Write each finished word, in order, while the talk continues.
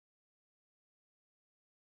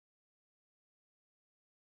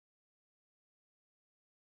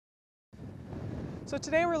So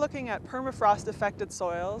today we're looking at permafrost affected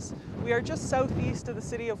soils. We are just southeast of the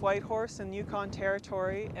city of Whitehorse in Yukon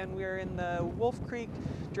Territory, and we're in the Wolf Creek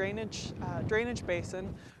drainage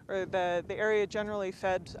basin, or the area generally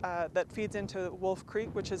that feeds into Wolf Creek,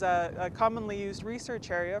 which is a commonly used research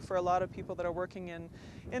area for a lot of people that are working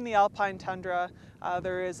in the alpine tundra.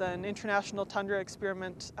 There is an international tundra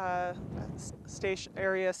experiment station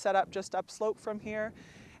area set up just upslope from here.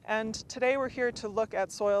 And today we're here to look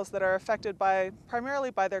at soils that are affected primarily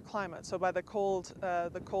by their climate, so by the cold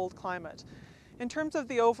climate. In terms of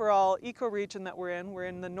the overall ecoregion that we're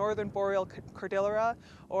in the northern boreal cordillera,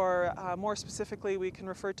 or more specifically we can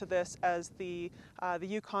refer to this as the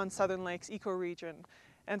Yukon Southern Lakes ecoregion.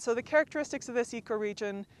 And so the characteristics of this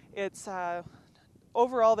ecoregion,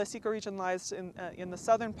 overall this ecoregion lies in the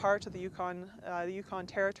southern part of the Yukon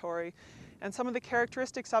Territory, and some of the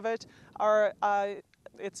characteristics of it are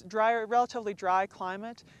it's relatively dry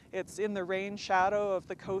climate. It's in the rain shadow of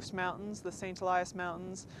the coast mountains, the St. Elias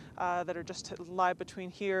Mountains, that are just lie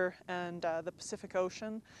between here and the Pacific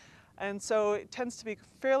Ocean. And so it tends to be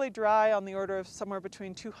fairly dry, on the order of somewhere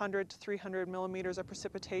between 200 to 300 millimeters of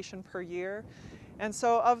precipitation per year. And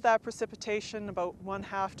so of that precipitation, about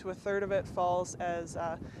 1/2 to 1/3 of it falls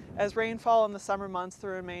as rainfall in the summer months, the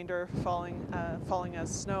remainder falling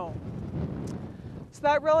as snow. So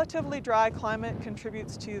that relatively dry climate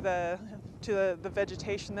contributes to the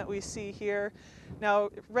vegetation that we see here. Now,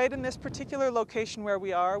 right in this particular location where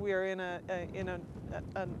we are in a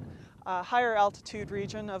higher altitude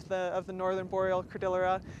region of the northern boreal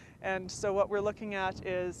cordillera, and so what we're looking at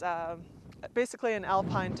is basically an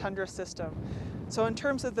alpine tundra system. So in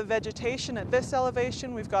terms of the vegetation at this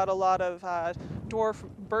elevation, we've got a lot of dwarf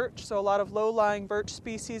birch, so a lot of low-lying birch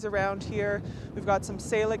species around here. We've got some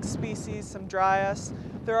salix species, some dryas.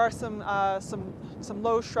 There are some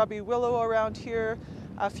low shrubby willow around here,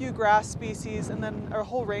 a few grass species, and then a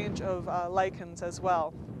whole range of lichens as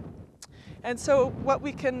well. And so what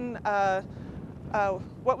we can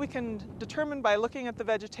determine by looking at the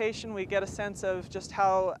vegetation, we get a sense of just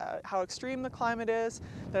how extreme the climate is,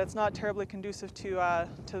 that it's not terribly conducive to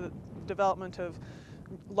the development of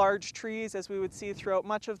large trees, as we would see throughout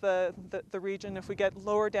much of the region. If we get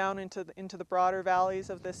lower down into the broader valleys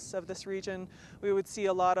of this region, we would see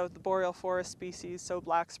a lot of the boreal forest species, so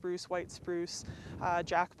black spruce, white spruce,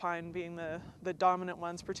 jack pine being the dominant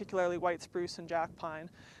ones, particularly white spruce and jack pine,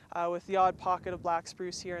 with the odd pocket of black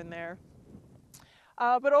spruce here and there.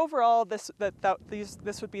 But overall, this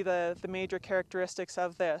would be the major characteristics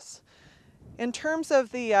of this. In terms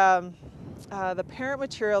of the parent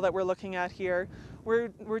material that we're looking at here,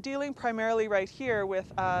 we're dealing primarily right here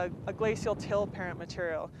with a glacial till parent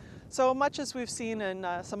material. So much as we've seen in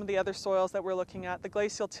some of the other soils that we're looking at, the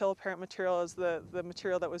glacial till parent material is the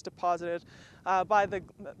material that was deposited by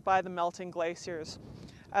the melting glaciers.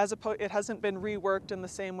 It hasn't been reworked in the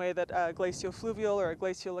same way that a glaciofluvial or a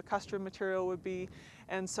glaciolacustral material would be,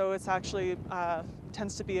 and so it's actually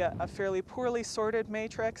tends to be a fairly poorly sorted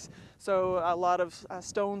matrix. So a lot of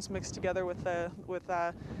stones mixed together with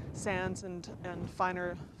sands and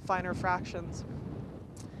finer fractions.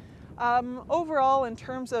 Overall, in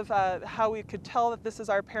terms of how we could tell that this is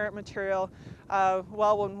our parent material,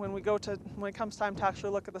 when it comes time to actually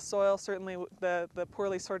look at the soil, certainly the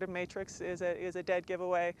poorly sorted matrix is a dead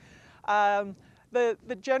giveaway.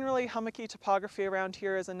 The generally hummocky topography around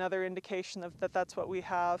here is another indication that that's what we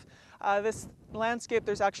have. This landscape,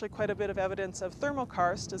 there's actually quite a bit of evidence of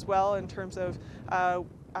thermokarst as well, in terms of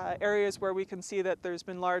areas where we can see that there's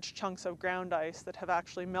been large chunks of ground ice that have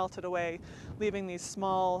actually melted away, leaving these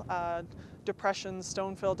small depressions,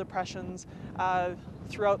 stone-filled depressions,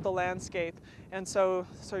 throughout the landscape. And so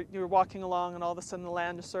you're walking along and all of a sudden the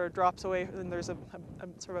land just sort of drops away, and there's a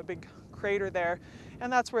sort of a big crater there,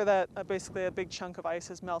 and that's where basically a big chunk of ice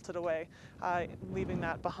has melted away, leaving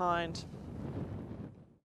that behind.